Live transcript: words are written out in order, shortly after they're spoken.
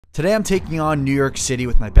Today I'm taking on New York City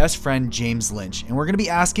with my best friend James Lynch, and we're gonna be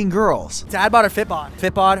asking girls. Dad bod or fit bod?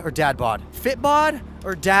 Fit bod or dad bod? Fit bod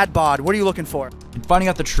or dad bod? What are you looking for? And finding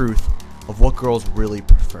out the truth of what girls really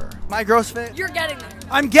prefer. My girls fit? You're getting there.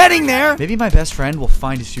 I'm getting there! Maybe my best friend will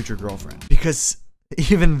find his future girlfriend, because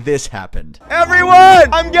even this happened.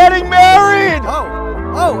 Everyone! I'm getting married!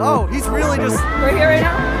 Oh, he's really just... We're here right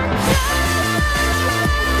now.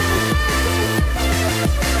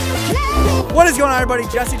 What is going on, everybody?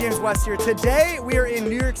 Jesse James West here. Today we are in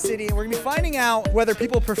New York City and we're gonna be finding out whether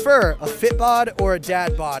people prefer a fit bod or a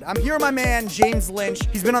dad bod. I'm here with my man James Lynch.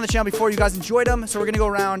 He's been on the channel before. You guys enjoyed him, so we're gonna go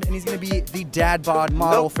around and he's gonna be the dad bod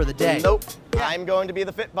model for the day. Nope. Yeah. I'm going to be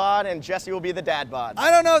the fit bod and Jesse will be the dad bod.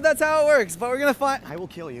 I don't know if that's how it works, but we're gonna find. I will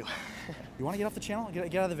kill you. You want to get off the channel?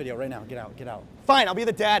 Get out of the video right now. Get out. Fine, I'll be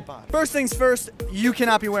the dad bod. First things first, you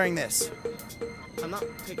cannot be wearing this. I'm not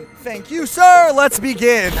taking. Thank you, sir. Let's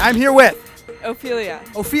begin. I'm here with Ophelia.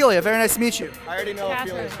 Ophelia. Very nice to meet you. I already know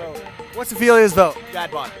Ophelia's vote. What's Ophelia's vote?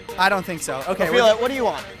 Dad bod. I don't think so. Okay. Ophelia, what do you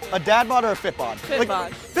want? A dad bod or a fit bod? Fit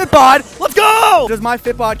bod. Fit bod. Let's go. Does my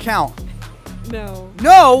fit bod count? No.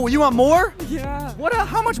 No. You want more? Yeah. What?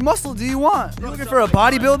 How much muscle do you want? You looking for a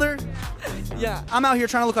bodybuilder? Yeah. I'm out here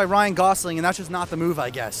trying to look like Ryan Gosling, and that's just not the move,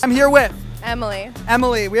 I guess. I'm here with Emily.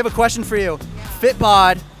 Emily. We have a question for you. Fit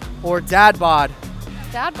bod or dad bod?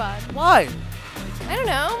 Dad bod. Why? I don't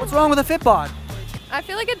know. What's wrong with a fit bod? I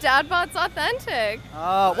feel like a dad bod's authentic.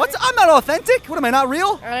 What's? I'm not authentic. What am I, not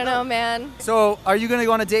real? I don't know, man. So, are you gonna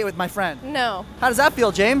go on a date with my friend? No. How does that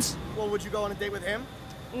feel, James? Well, would you go on a date with him?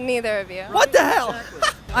 Neither of you. What the hell?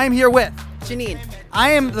 I am here with Janine.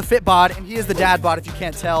 I am the fit bod, and he is the dad bod, if you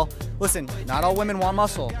can't tell. Listen, not all women want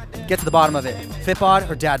muscle. Get to the bottom of it. Fit bod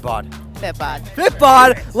or dad bod? Fit bod. Fit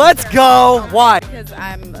bod, let's go. Why? Because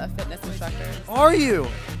I'm a fitness instructor. Are you?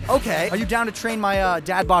 Okay. Are you down to train my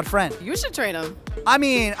dad bod friend? You should train him. I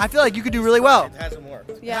mean, I feel like you could do really well. It hasn't worked.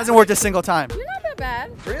 It hasn't worked a single time. You're not that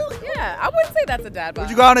bad. Really? Yeah, I wouldn't say that's a dad bod.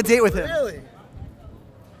 Would you go on a date with him? Really?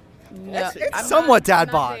 No. It's somewhat dad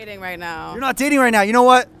I'm bod. not dating right now. You're not dating right now. You know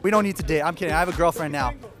what? We don't need to date. I'm kidding. I have a girlfriend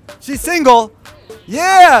now. She's single.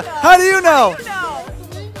 Yeah. How do you know?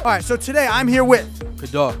 All right. So today I'm here with.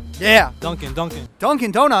 Good dog. Yeah. Dunkin'.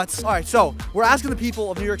 Dunkin' Donuts. All right. So we're asking the people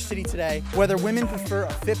of New York City today whether women prefer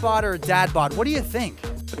a fit bod or a dad bod. What do you think?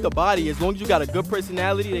 With the body, as long as you got a good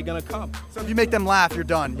personality, they're gonna come. So if you make them laugh, you're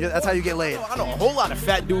done. That's how you get laid. I know a whole lot of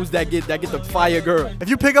fat dudes that get the fire girl. If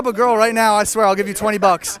you pick up a girl right now, I swear I'll give you 20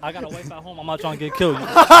 bucks. I got a wife at home. I'm not trying to get killed.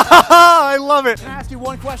 I love it. Can I ask you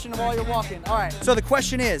one question while you're walking? All right. So the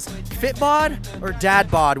question is, fit bod or dad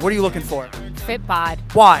bod? What are you looking for? Fit bod.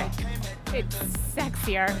 Why? It's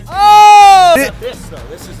sexier. Oh! This though,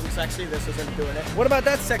 this isn't sexy. This isn't doing it. What about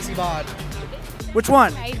that sexy bod? Which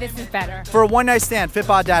one? Hey, this is better. For a one night stand, fit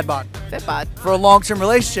bod, dad bod. Fit bod. For a long-term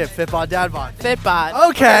relationship, fit bod, dad bod. Fit bod. Let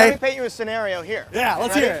Okay. me paint you a scenario here. Yeah,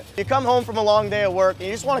 let's Ready? hear it. You come home from a long day of work and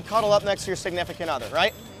you just want to cuddle up next to your significant other,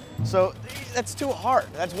 right? So that's too hard.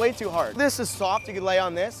 That's way too hard. This is soft. You could lay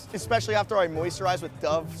on this, especially after I moisturize with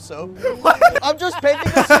Dove soap. I'm just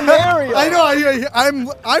painting a scenario. I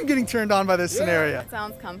know. I'm getting turned on by this scenario.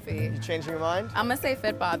 Sounds comfy. You changing your mind? I'm gonna say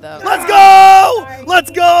fit bod though. Let's go!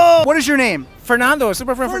 Let's go! What is your name? Fernando,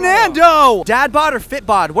 super friend Fernando! Dad bod or fit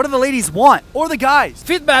bod? What do the ladies want? Or the guys?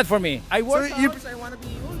 Fit bod for me. I work So you- out, I want to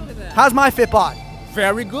be How's my fit bod?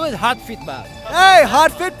 very good. Hot fit bod. Hey,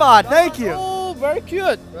 hot fit bod. Thank you. Oh, very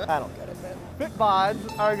cute. I don't get it, man. Fit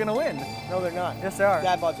bods are gonna win. No, they're not. Yes, they are.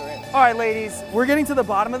 Dad bods are in. All right, ladies, we're getting to the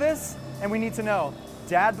bottom of this, and we need to know,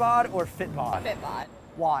 dad bod or fit bod? Fit bod.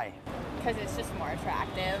 Why? Because it's just more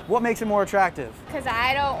attractive. What makes it more attractive? Because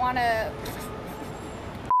I don't want to...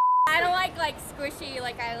 I don't like squishy,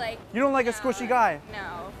 I like... You don't like a squishy guy?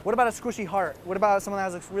 No. What about a squishy heart? What about someone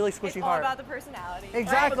that has a really squishy It's all heart? about the personality.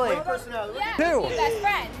 Exactly. Personality. Yeah, Who? we'd be best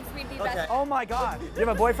friends. We'd be best friends. Oh my God. Do you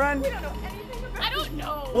have a boyfriend? I don't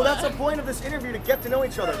know. Well, that's the point of this interview, to get to know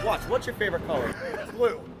each other. Watch, what's your favorite color?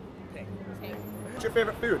 Blue. Pink. What's your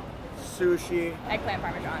favorite food? Sushi. Eggplant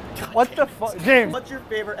parmesan. What the fuck? James. What's your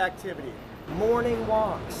favorite activity? Morning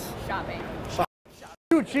walks. Shopping.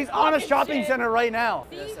 Dude, she's on a shopping center right now.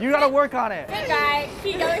 You gotta work on it. Good guy.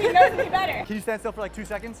 He knows me better. Can you stand still for like 2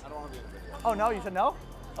 seconds? I don't want to be in the video. Oh no, you said no?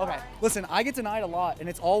 Okay. Listen, I get denied a lot, and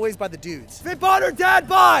it's always by the dudes. Fit bod or dad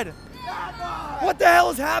bod? Dad bod! What the hell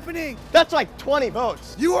is happening? That's like 20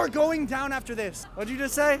 votes. You are going down after this. What'd you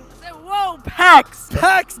just say? Whoa, pecs.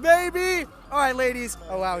 Pecs, baby! All right, ladies.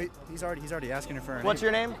 Oh wow, he's already asking her for her What's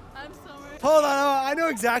name. your name? I'm sorry. Hold on, I know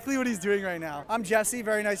exactly what he's doing right now. I'm Jesse,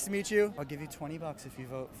 very nice to meet you. I'll give you 20 bucks if you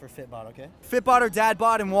vote for fit bod, okay? Fit bod or dad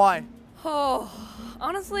bod, and why? Oh,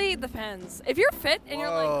 honestly, it depends. If you're fit and you're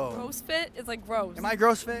Whoa. like gross fit, it's like gross. Am I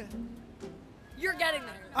gross fit? You're getting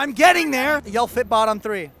there. I'm getting there. Yell fit bod on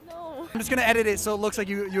 3. No. I'm just gonna edit it so it looks like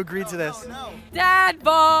you agreed to this. Dad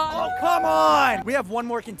bod. Oh, come on. We have one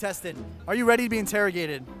more contestant. Are you ready to be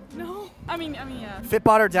interrogated? No. I mean, yeah. Fit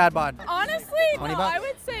bod or dad bod? Honestly, 20 no. bucks? I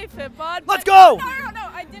would say fit bod. Let's but- go. No.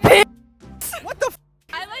 I didn't. What the f?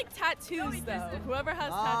 I like tattoos though. Whoever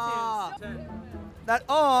has Ah. tattoos. That,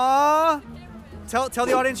 aww. Tell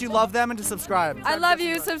the audience you love them and to subscribe. I love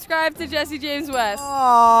you. Subscribe to Jesse James West.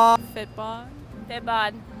 Aww. Fit bod. Fit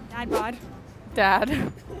bod. Dad bod.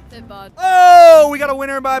 Dad. Fit bod. Oh, we got a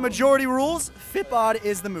winner by majority rules. Fit bod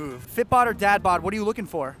is the move. Fit bod or dad bod? What are you looking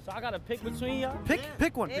for? So I gotta pick between y'all?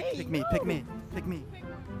 Pick one. Pick me.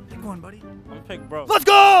 Pick one, buddy. I'm gonna pick bro. Let's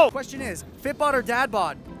go! Question is, fit bod or dad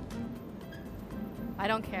bod? I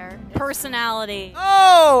don't care. Personality.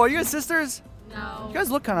 Oh, are you guys sisters? No. You guys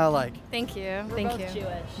look kind of alike. Thank you. Thank you.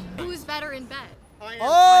 Who's better in bed?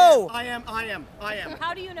 Oh! I am.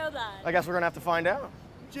 How do you know that? I guess we're gonna have to find out.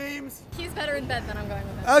 James. He's better in bed than I'm going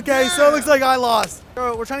with it. Okay, so it looks like I lost.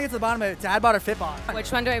 We're trying to get to the bottom of it. Dad bod or fit bod? Which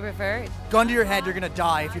one do I prefer? Gun to your head, you're gonna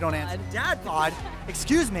die if you don't answer. Dad bod?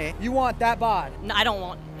 Excuse me, you want that bod? No, I don't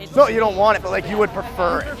want it. So you don't want it, but like you would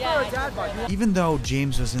prefer it. Even though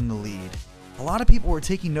James was in the lead, a lot of people were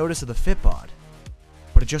taking notice of the fit bod,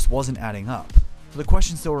 but it just wasn't adding up. So the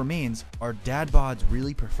question still remains, are dad bods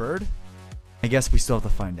really preferred? I guess we still have to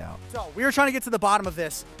find out. So we were trying to get to the bottom of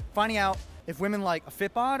this, finding out if women like a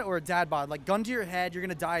fit bod or a dad bod. Like gun to your head, you're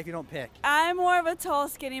gonna die if you don't pick. I'm more of a tall,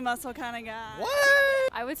 skinny, muscle kind of guy.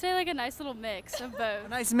 What? I would say like a nice little mix of both. A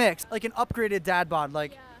nice mix, like an upgraded dad bod.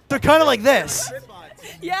 Like they're kind of like this.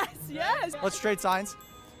 Yes. Let's trade signs.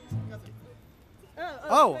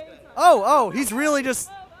 Oh, he's really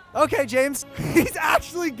just. Okay, James. He's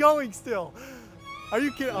actually going still. Are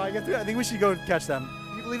you kidding? Oh, I think we should go catch them.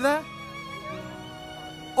 Can you believe that?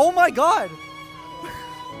 Oh my God.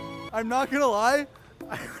 I'm not gonna lie.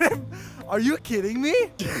 Are you kidding me?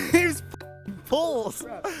 James pulls.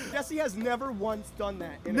 Jesse has never once done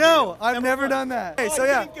that. No, I've never done that. Okay, so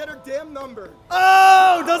yeah. Get her damn number.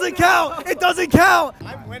 Oh, doesn't count. It doesn't count.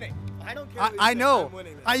 I'm winning. I don't care. I know.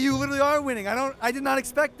 You literally are winning. I did not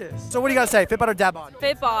expect this. So what do you guys say? Fit bod or dad bod?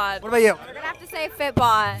 Fit bod. What about you? We're gonna have to say fit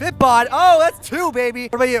bod. Fit bod. Oh, that's 2, baby.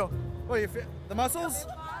 What about you? What, the muscles?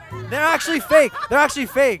 They're actually fake. How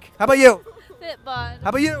about you? Fit bod. How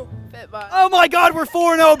about you? Fit bod. Oh my God, we're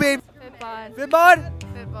 4-0, baby. Fit bod. Fit bod?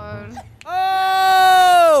 Fit bod.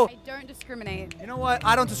 Oh! I don't discriminate. You know what?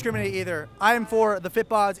 I don't discriminate either. I am for the fit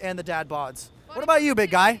bods and the dad bods. What about you,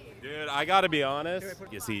 big guy? Dude, I gotta be honest.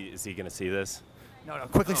 Is he gonna see this? No,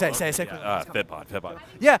 quickly say. Quickly. Fit bod.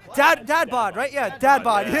 Yeah, dad bod, right? Yeah, dad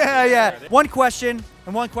bod. Yeah. One question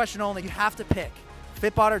and one question only. You have to pick.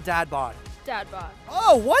 Fit bod or dad bod? Dad bod.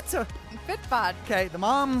 Oh, what? Fit bod. Okay, the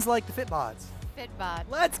moms like the fit bods. Fit bod.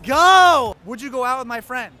 Let's go! Would you go out with my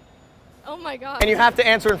friend? Oh my God. And you have to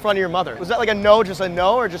answer in front of your mother. Was that like a no, just a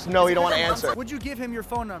no, or just no, you don't want to answer? Would you give him your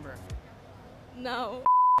phone number? No.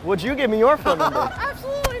 Would you give me your phone number?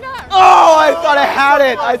 Absolutely not. Oh, I thought I had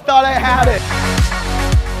it.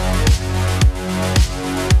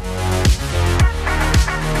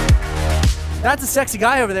 That's a sexy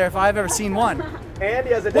guy over there if I've ever seen one. And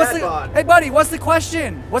he has a dad bod. Hey, buddy, what's the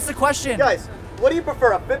question? Guys, what do you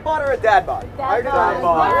prefer, a fit bod or a dad bod? Dad bod.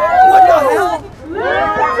 What the hell?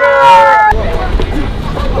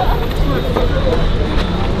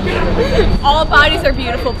 All bodies are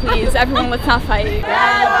beautiful, please. Everyone, let's not fight.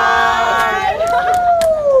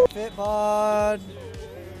 Fit bod.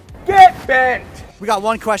 Get bent. We got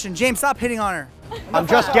one question. James, stop hitting on her. I'm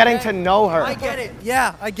just getting to know her. I get it.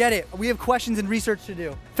 Yeah, I get it. We have questions and research to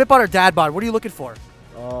do. Fit bod or dad bod? What are you looking for?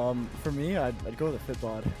 For me, I'd go with a fit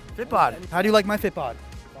bod. Fit bod. How do you like my fit bod?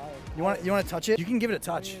 You want to touch it? You can give it a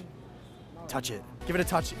touch. Touch it. Give it a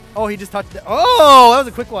touch. Oh, he just touched it. Oh, that was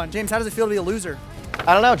a quick one. James, how does it feel to be a loser?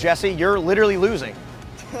 I don't know, Jesse. You're literally losing.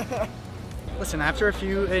 Listen, after a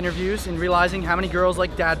few interviews and realizing how many girls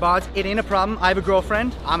like dad bods, it ain't a problem. I have a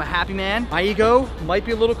girlfriend. I'm a happy man. My ego might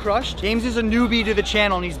be a little crushed. James is a newbie to the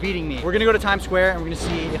channel and he's beating me. We're gonna go to Times Square and we're gonna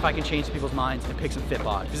see if I can change people's minds and pick some fit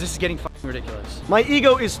bod, because this is getting fucking ridiculous. My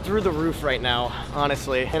ego is through the roof right now,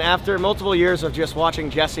 honestly. And after multiple years of just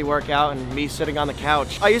watching Jesse work out and me sitting on the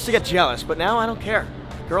couch, I used to get jealous, but now I don't care.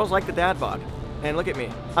 Girls like the dad bod. And look at me.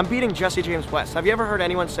 I'm beating Jesse James West. Have you ever heard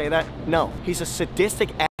anyone say that? No. He's a sadistic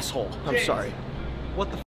asshole. I'm sorry. What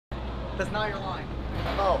the f? That's not your line.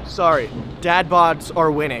 Oh, sorry. Dad bods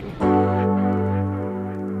are winning.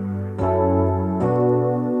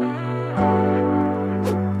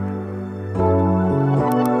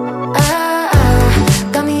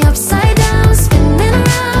 Got me upside down.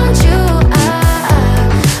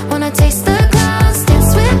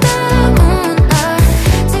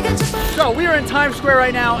 Times Square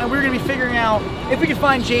right now, and we're gonna be figuring out if we can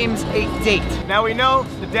find James a date. Now we know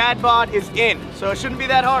the dad bod is in, so it shouldn't be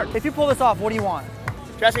that hard. If you pull this off, what do you want?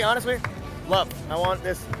 Jesse, honestly, love. I want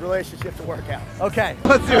this relationship to work out. Okay,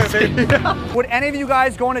 let's do it, baby. Would any of you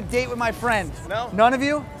guys go on a date with my friend? No. None of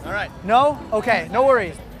you? All right. No? Okay, no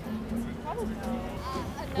worries.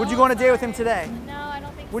 Would you go on a date with him today? No, I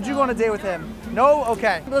don't think Would so. you go on a date with him? No?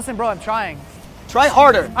 Okay. Listen, bro, I'm trying. Try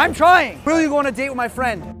harder. I'm trying. Will you go on a date with my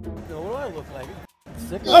friend? Yo, what do I look like?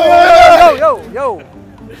 Sick. Yo.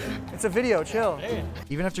 It's a video, chill.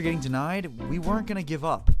 Even after getting denied, we weren't gonna give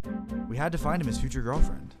up. We had to find him his future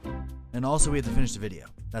girlfriend. And also we had to finish the video.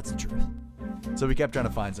 That's the truth. So we kept trying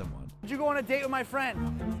to find someone. Would you go on a date with my friend?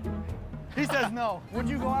 He says no. Would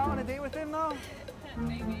you go out on a date with him though?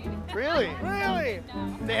 Maybe. Really? Really?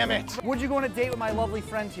 Damn it. Would you go on a date with my lovely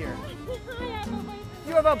friend here?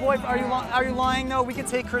 You have a boyfriend. Are you lying? No, we can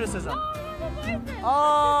take criticism.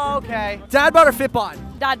 Oh, okay. Dad bod or fit bod?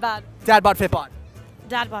 Dad bod. Dad bod, fit bod.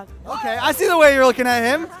 Dad bod. Okay, I see the way you're looking at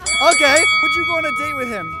him. Okay. Would you go on a date with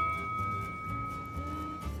him?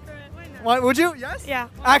 What, would you? Yes? Yeah.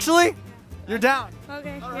 Actually? You're down.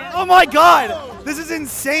 Okay. Yeah. Oh my God! This is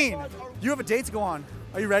insane. You have a date to go on.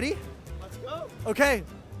 Are you ready? Let's go. Okay.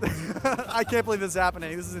 I can't believe this is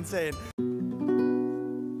happening. This is insane.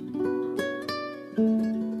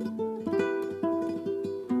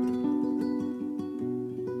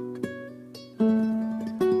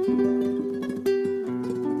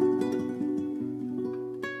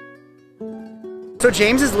 So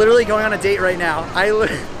James is literally going on a date right now.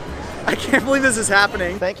 I can't believe this is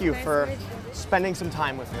happening. Thank you for spending some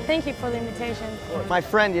time with me. Thank you for the invitation. My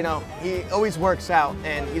friend, you know, he always works out,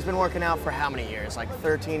 and he's been working out for how many years? Like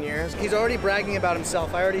 13 years? He's already bragging about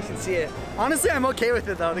himself. I already can see it. Honestly, I'm okay with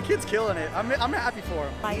it though. The kid's killing it. I'm happy for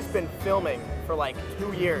him. He's been filming for like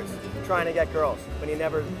 2 years trying to get girls, but he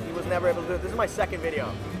was never able to do it. This is my second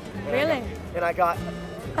video. Really? And I got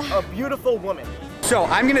a beautiful woman. So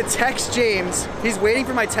I'm gonna text James. He's waiting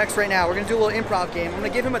for my text right now. We're gonna do a little improv game. I'm gonna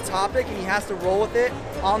give him a topic and he has to roll with it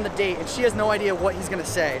on the date. And she has no idea what he's gonna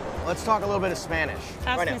say. Let's talk a little bit of Spanish.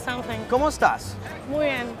 Ask right me now. something. ¿Cómo estás? Muy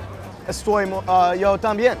bien. Yo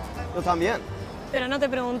también. Yo también. Pero no te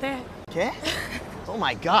pregunté. ¿Qué? Oh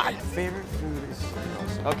my God. Favorite food is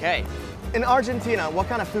snails. Okay. In Argentina, what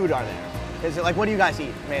kind of food are there? Is it like, what do you guys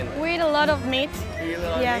eat mainly? We eat a lot of meat. You eat a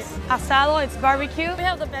lot of Yes. meat? Asado, it's barbecue. We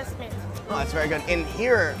have the best meat. Oh, that's very good. In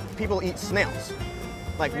here, people eat snails.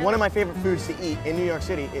 Like, one of my favorite foods to eat in New York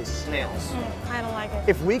City is snails. I don't like it.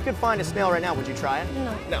 If we could find a snail right now, would you try it?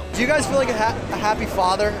 No. No. Do you guys feel like a happy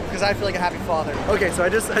father? Because I feel like a happy father. Okay, so I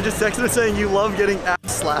just texted her saying you love getting ass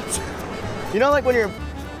slapped. You know, like when you're,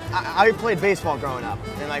 I played baseball growing up,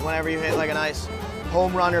 and like whenever you hit like a nice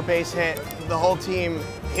home run or base hit, the whole team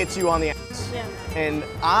hits you on the ass. Yeah. And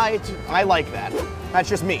I like that. That's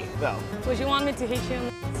just me, though. Would you want me to hit you?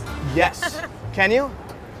 Yes. Can you?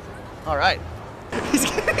 All right.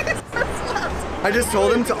 I just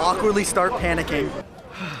told him to awkwardly start panicking.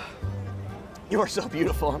 You are so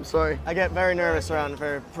beautiful. I'm sorry. I get very nervous around a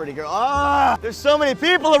very pretty girl. Ah! There's so many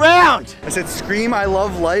people around. I said, scream I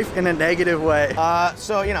love life in a negative way.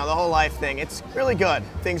 So, you know, the whole life thing, it's really good.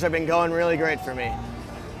 Things have been going really great for me.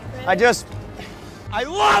 I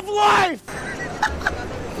love life!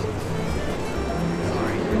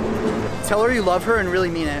 Tell her you love her and really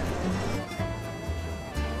mean it.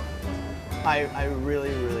 I really,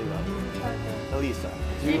 really love you. Elisa,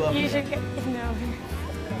 do you love me? You should get, no.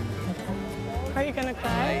 Are you gonna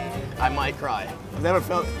cry? I might cry. I've never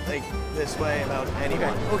felt like this way about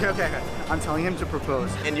anyone. Okay. I'm telling him to propose.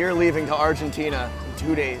 And you're leaving to Argentina in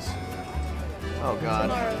 2 days. Oh, God.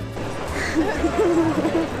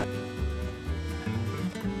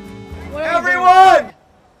 Everyone!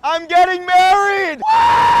 I'm getting married!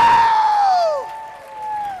 Woo!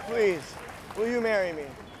 Please, will you marry me?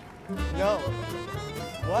 No.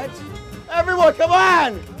 What? Everyone, come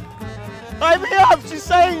on! Hype me up! She's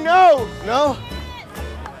saying no! No?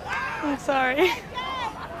 I'm sorry.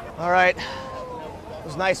 All right. It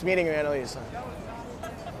was nice meeting you, Annalisa.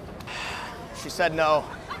 She said no.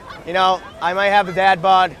 You know, I may have the dad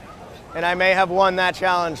bod, and I may have won that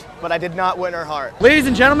challenge, but I did not win her heart. Ladies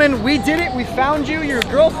and gentlemen, we did it. We found you. You're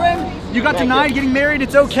a girlfriend. You got denied getting married.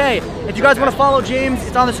 It's okay. If you guys want to follow James,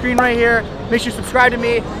 it's on the screen right here. Make sure you subscribe to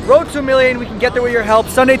me. Road to 1 million. We can get there with your help.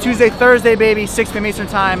 Sunday, Tuesday, Thursday, baby. 6 p.m. Eastern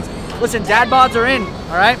time. Listen, dad bods are in.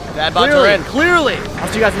 All right? Dad bods are in. Clearly. I'll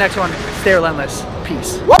see you guys in the next one. Stay relentless.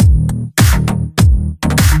 Peace.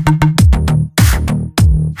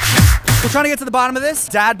 We're trying to get to the bottom of this.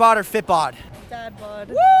 Dad bod or fit bod? Dad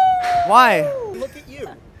bod. Why? Look at you.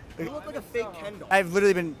 You look like a fake Kendall. I've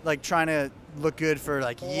literally been like trying to look good for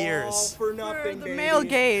like years. For nothing, The male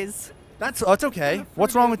gaze. That's okay.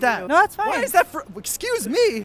 What's wrong with that? No, that's fine. Why is that for? Excuse me.